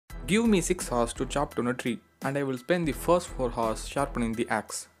Give me 6 hours to chop down a tree, and I will spend the first 4 hours sharpening the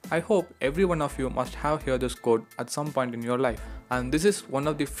axe. I hope every one of you must have heard this quote at some point in your life, and this is one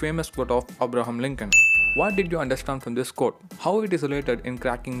of the famous quotes of Abraham Lincoln. What did you understand from this quote? How it is related in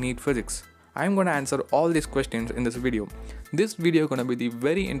cracking NEET physics? I am gonna answer all these questions in this video. This video gonna be the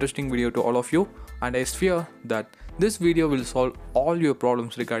very interesting video to all of you, and I fear that this video will solve all your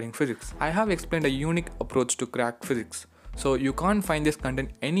problems regarding physics. I have explained a unique approach to crack physics. So you can't find this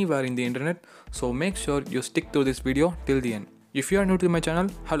content anywhere in the internet, so make sure you stick to this video till the end. If you are new to my channel,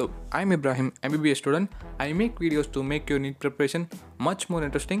 hello, I'm 𝗵𝗆𝗵𝗵𝗵 MBBS student. I make videos to make your NEET preparation much more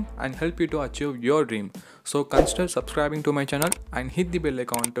interesting and help you to achieve your dream. So consider subscribing to my channel and hit the bell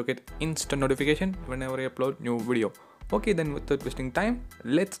icon to get instant notification whenever I upload new video. Okay, then without wasting time,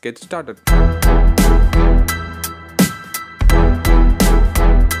 let's get started.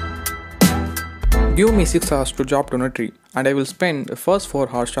 Give me 6 hours to chop down a tree, and I will spend the first 4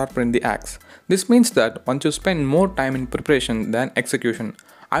 hours sharpening the axe. This means that once you spend more time in preparation than execution,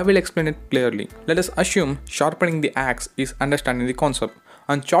 I will explain it clearly. Let us assume sharpening the axe is understanding the concept,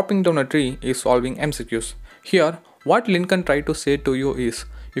 and chopping down a tree is solving MCQs. Here, what Lincoln tried to say to you is,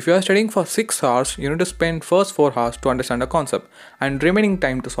 if you are studying for 6 hours, you need to spend first 4 hours to understand a concept, and remaining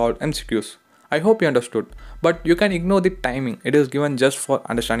time to solve MCQs. I hope you understood, but you can ignore the timing, it is given just for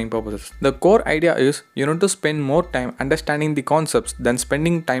understanding purposes. The core idea is you need to spend more time understanding the concepts than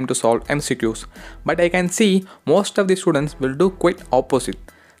spending time to solve MCQs. But I can see most of the students will do quite opposite.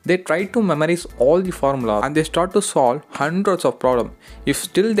 They try to memorize all the formulas and they start to solve hundreds of problems. If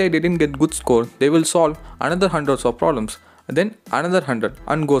still they didn't get good score, they will solve another hundreds of problems, then another 100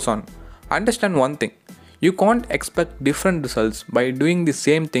 and goes on. Understand one thing. You can't expect different results by doing the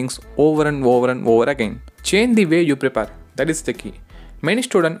same things over and over and over again. Change the way you prepare, that is the key. Many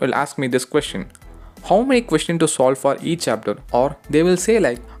students will ask me this question: how many questions to solve for each chapter? Or they will say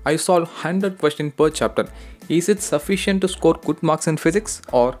like, I solve 100 questions per chapter. Is it sufficient to score good marks in physics?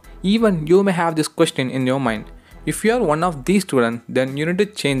 Or even you may have this question in your mind. If you are one of these students, then you need to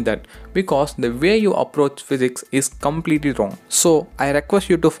change that, because the way you approach physics is completely wrong. So I request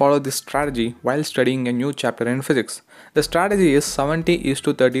you to follow this strategy while studying a new chapter in physics. The strategy is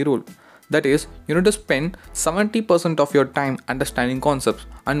 70:30 rule. That is, you need to spend 70% of your time understanding concepts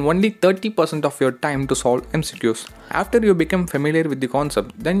and only 30% of your time to solve MCQs. After you become familiar with the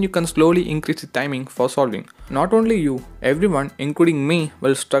concept, then you can slowly increase the timing for solving. Not only you, everyone including me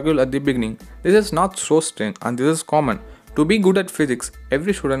will struggle at the beginning. This is not so strange and this is common. To be good at physics,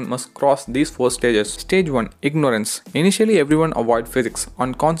 every student must cross these 4 stages. Stage 1. Ignorance. Initially everyone avoid physics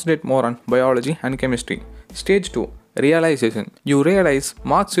and concentrate more on biology and chemistry. Stage 2. Realization. You realize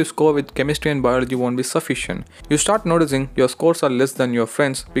marks you score with chemistry and biology won't be sufficient. You start noticing your scores are less than your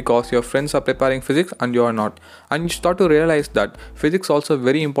friends because your friends are preparing physics and you are not. And you start to realize that physics is also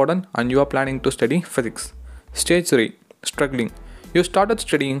very important and you are planning to study physics. Stage 3. Struggling. You started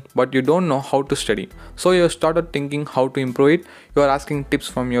studying but you don't know how to study. So you started thinking how to improve it. You are asking tips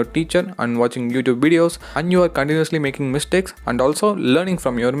from your teacher and watching YouTube videos, and you are continuously making mistakes and also learning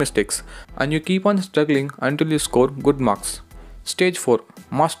from your mistakes. And you keep on struggling until you score good marks. Stage 4.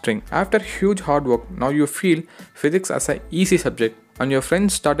 Mastering. After huge hard work, now you feel physics as an easy subject and your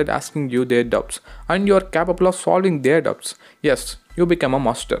friends started asking you their doubts and you are capable of solving their doubts. Yes, you become a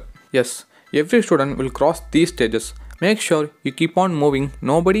master. Yes, every student will cross these stages. Make sure you keep on moving.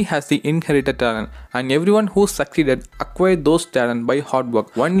 Nobody has the inherited talent, and everyone who succeeded acquired those talent by hard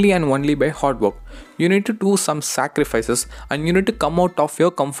work, only and only by hard work. You need to do some sacrifices and you need to come out of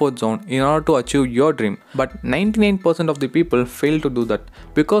your comfort zone in order to achieve your dream. But 99% of the people fail to do that.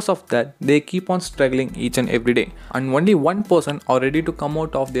 Because of that, they keep on struggling each and every day. And only 1% are ready to come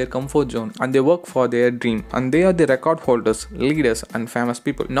out of their comfort zone and they work for their dream. And they are the record holders, leaders and famous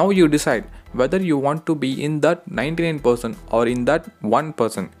people. Now you decide whether you want to be in that 99% or in that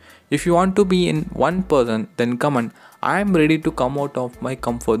 1%. If you want to be in 1%, then comment I am ready to come out of my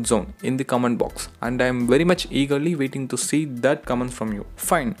comfort zone in the comment box, and I am very much eagerly waiting to see that comment from you.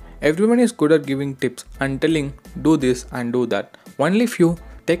 Fine, everyone is good at giving tips and telling do this and do that. Only few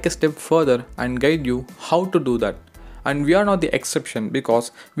take a step further and guide you how to do that. And we are not the exception,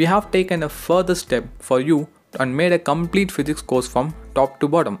 because we have taken a further step for you and made a complete physics course from top to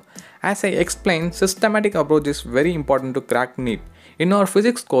bottom. As I explained, systematic approach is very important to crack NEET. In our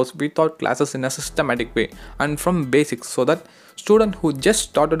physics course, we taught classes in a systematic way and from basics, so that student who just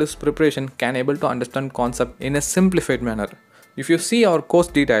started his preparation can able to understand concept in a simplified manner. If you see our course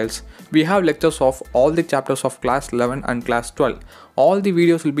details, we have lectures of all the chapters of class 11 and class 12. All the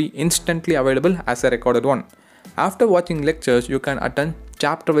videos will be instantly available as a recorded one. After watching lectures, you can attend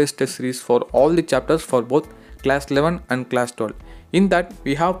chapter-wise test series for all the chapters for both class 11 and class 12. In that,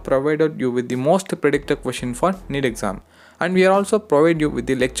 we have provided you with the most predicted question for NEET exam. And we are also provide you with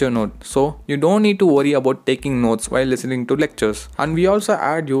the lecture note, so you don't need to worry about taking notes while listening to lectures. And we also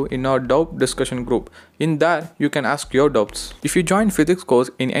add you in our doubt discussion group. In that, you can ask your doubts. If you join physics course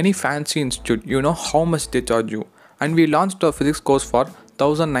in any fancy institute, you know how much they charge you. And we launched our physics course for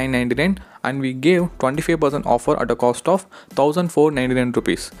 1999 and we gave 25% offer at a cost of 1499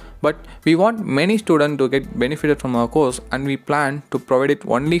 rupees. But we want many students to get benefited from our course and we plan to provide it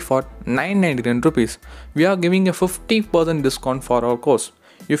only for 999 rupees. We are giving a 50% discount for our course.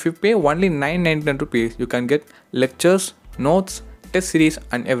 If you pay only 999 rupees, you can get lectures, notes, test series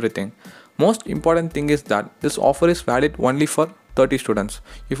and everything. Most important thing is that this offer is valid only for 30 students.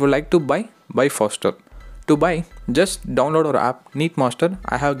 If you like to buy faster. To buy, just download our app NEET Master.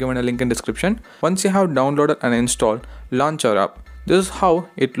 I have given a link in description. Once you have downloaded and installed, launch our app. This is how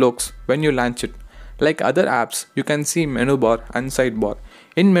it looks when you launch it. Like other apps, you can see menu bar and sidebar.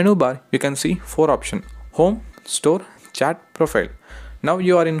 In menu bar, you can see 4 options: Home, Store, Chat, Profile. Now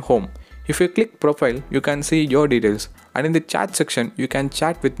you are in Home. If you click Profile, you can see your details. And in the chat section, you can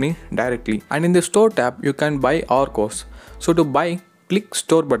chat with me directly. And in the Store tab, you can buy our course. So to buy, click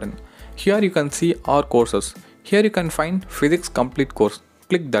Store button. Here you can see our courses. Here you can find Physics Complete course.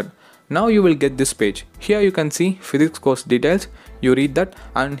 Click that. Now you will get this page. Here you can see Physics course details. You read that,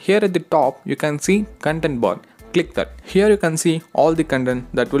 and here at the top you can see Content bar. Click that. Here you can see all the content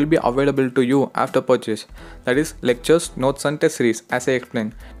that will be available to you after purchase. That is lectures, notes and test series as I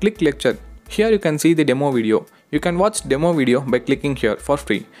explained. Click lecture. Here you can see the demo video. You can watch demo video by clicking here for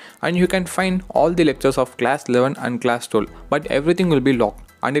free. And you can find all the lectures of class 11 and class 12. But everything will be locked.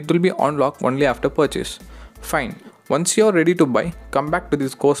 And it will be unlocked only after purchase. Fine. Once you are ready to buy, come back to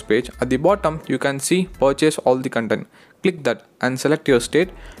this course page. At the bottom, you can see purchase all the content. Click that and select your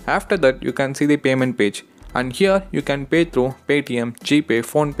state. After that, you can see the payment page. And here you can pay through Paytm, GPay,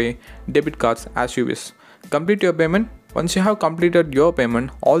 PhonePe, debit cards as you wish. Complete your payment. Once you have completed your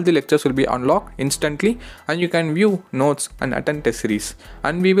payment, all the lectures will be unlocked instantly and you can view notes and attend test series.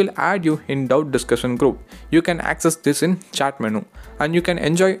 And we will add you in doubt discussion group. You can access this in chat menu and you can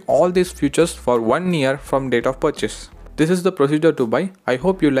enjoy all these features for 1 year from date of purchase. This is the procedure to buy. I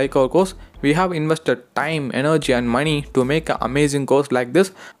hope you like our course. We have invested time, energy and money to make an amazing course like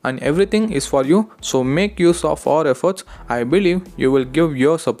this, and everything is for you. So make use of our efforts. I believe you will give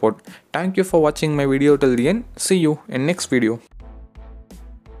your support. Thank you for watching my video till the end. See you in next video.